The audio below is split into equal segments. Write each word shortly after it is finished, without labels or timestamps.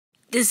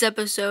This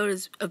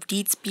episode of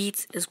Deets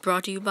Beats is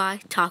brought to you by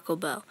Taco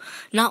Bell.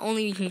 Not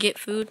only you can get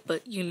food,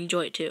 but you can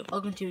enjoy it too.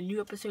 Welcome to a new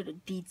episode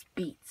of Deets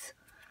Beats.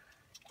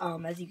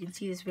 As you can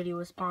see, this video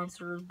is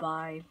sponsored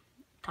by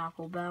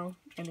Taco Bell,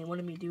 and they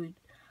wanted me to do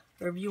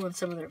a review on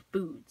some of their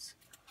foods.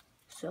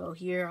 So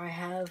here I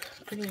have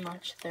pretty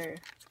much their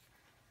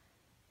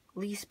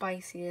least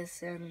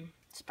spiciest and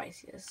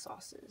spiciest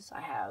sauces.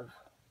 I have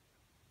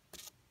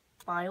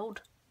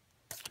mild,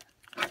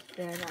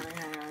 then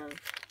I have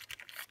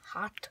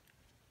hot,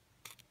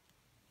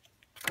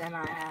 then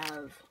I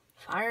have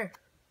fire,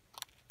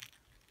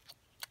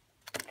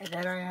 and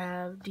then I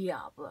have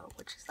Diablo,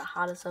 which is the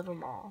hottest of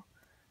them all.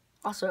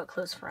 Also a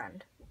close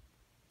friend.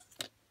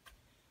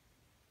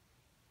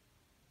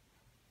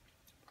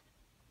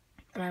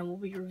 And I will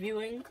be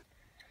reviewing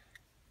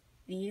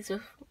these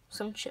with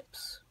some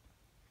chips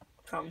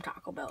from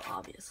Taco Bell,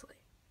 obviously.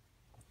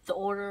 The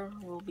order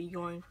will be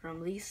going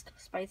from least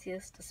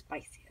spiciest to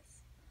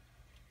spiciest.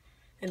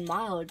 In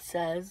mild, it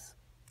says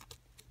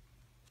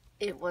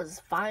it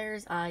was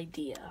Fire's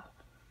idea.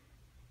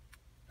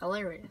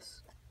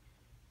 Hilarious.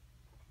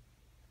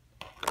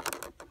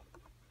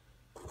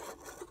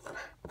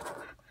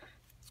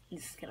 I'm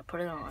just gonna put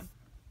it on.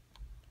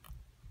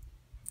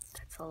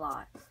 That's a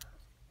lot.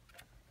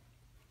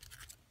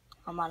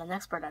 I'm not an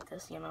expert at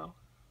this, you know.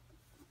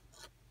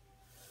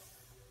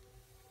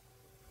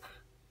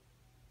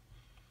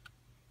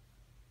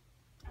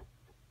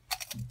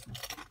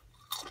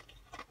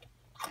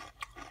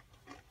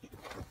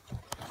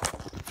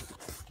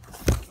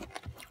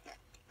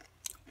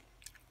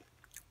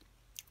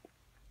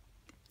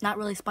 Not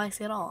really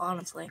spicy at all,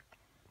 honestly.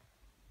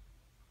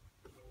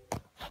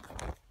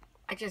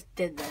 I just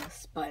did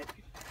this, but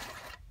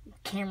the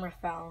camera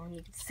fell and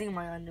you can see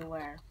my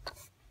underwear.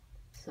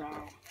 So,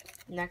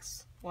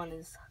 next one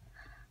is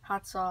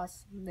hot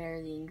sauce. There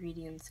are the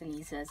ingredients, and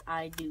he says,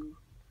 I do.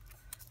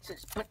 So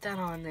just put that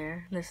on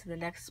there. This is the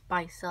next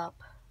spice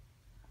up.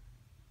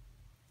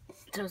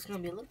 So it's going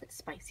to be a little bit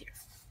spicier.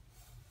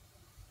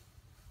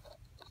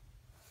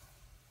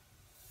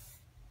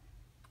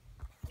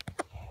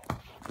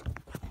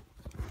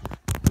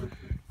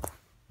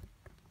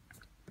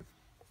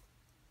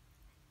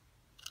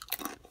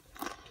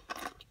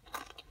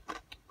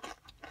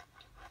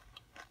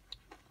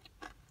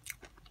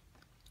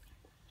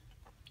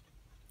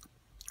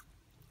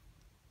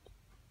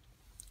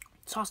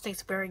 Sauce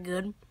tastes very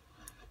good,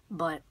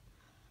 but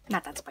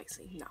not that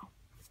spicy, no.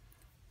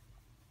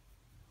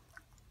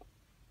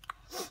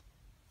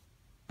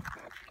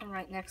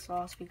 Alright, next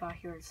sauce we got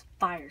here is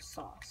fire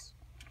sauce.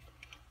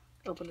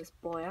 Open this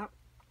boy up.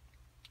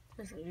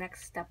 This is the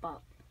next step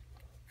up.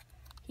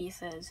 He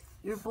says,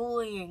 you're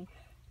bullying.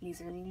 These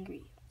are the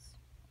ingredients.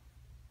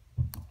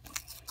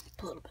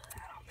 Put a little bit of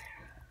that on there.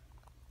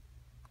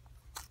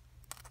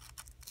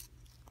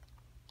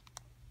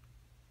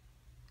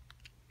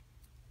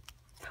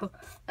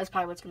 That's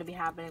probably what's going to be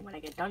happening when I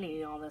get done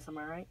eating all this, am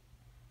I right?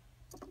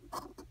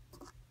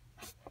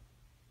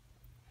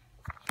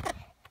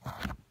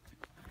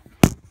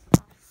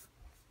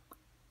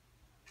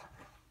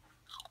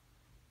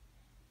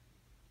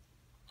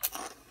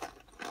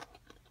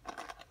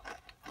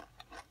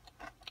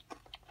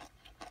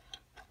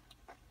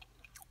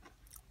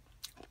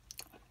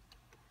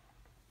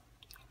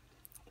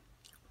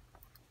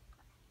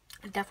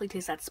 It definitely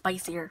tastes that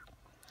spicier,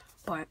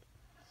 but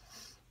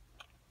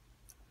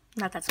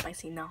not that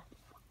spicy, no.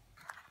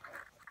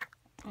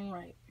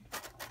 Alright.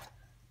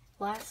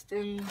 Last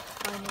and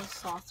final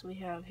sauce we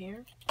have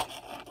here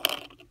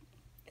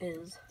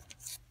is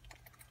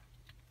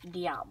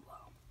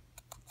Diablo.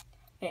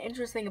 And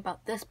interesting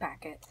about this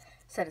packet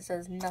is that it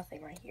says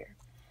nothing right here.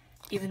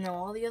 Even though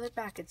all the other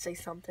packets say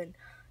something,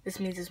 this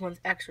means this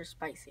one's extra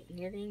spicy.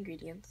 Here are the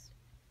ingredients.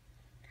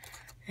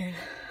 And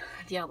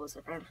Diablo's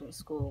a friend from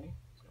school.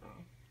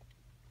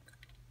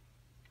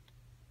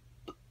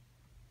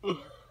 So.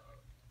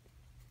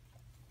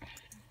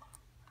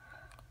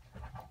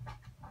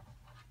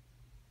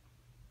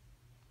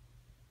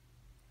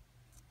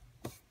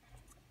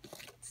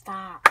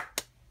 Stop.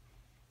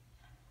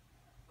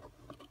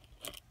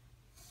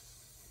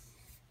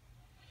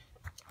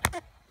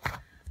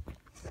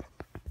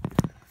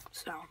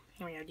 So,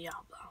 here we have Diablo.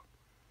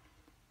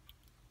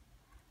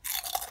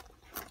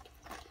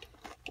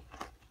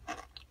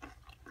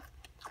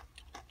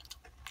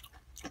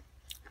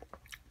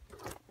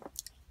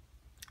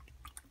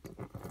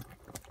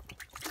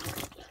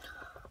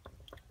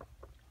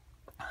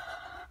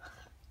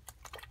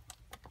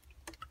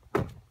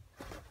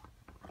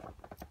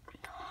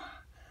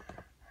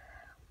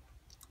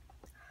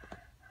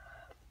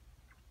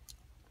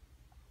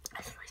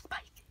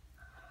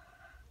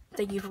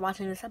 Thank you for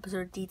watching this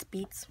episode of Deets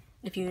Beats.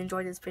 If you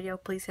enjoyed this video,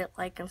 please hit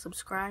like and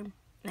subscribe.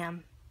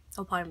 And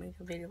I'll probably make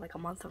a video like a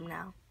month from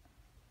now.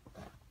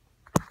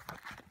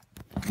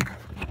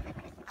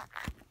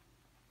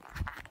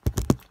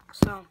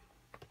 So, I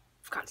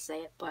forgot to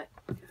say it, but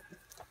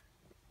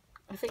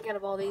I think out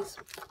of all these,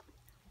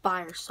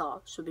 fire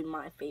sauce would be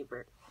my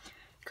favorite.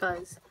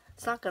 Because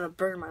it's not going to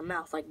burn my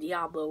mouth like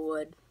Diablo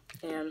would.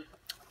 And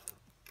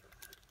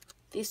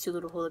these two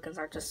little hooligans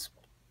aren't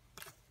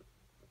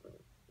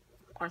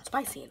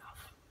spicy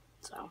enough.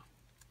 So,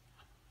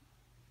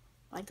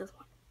 I like this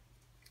one.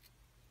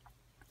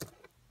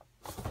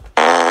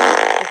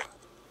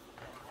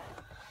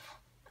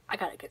 I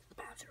gotta get to the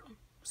bathroom.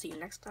 See you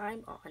next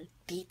time on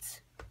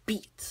Deets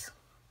Beats.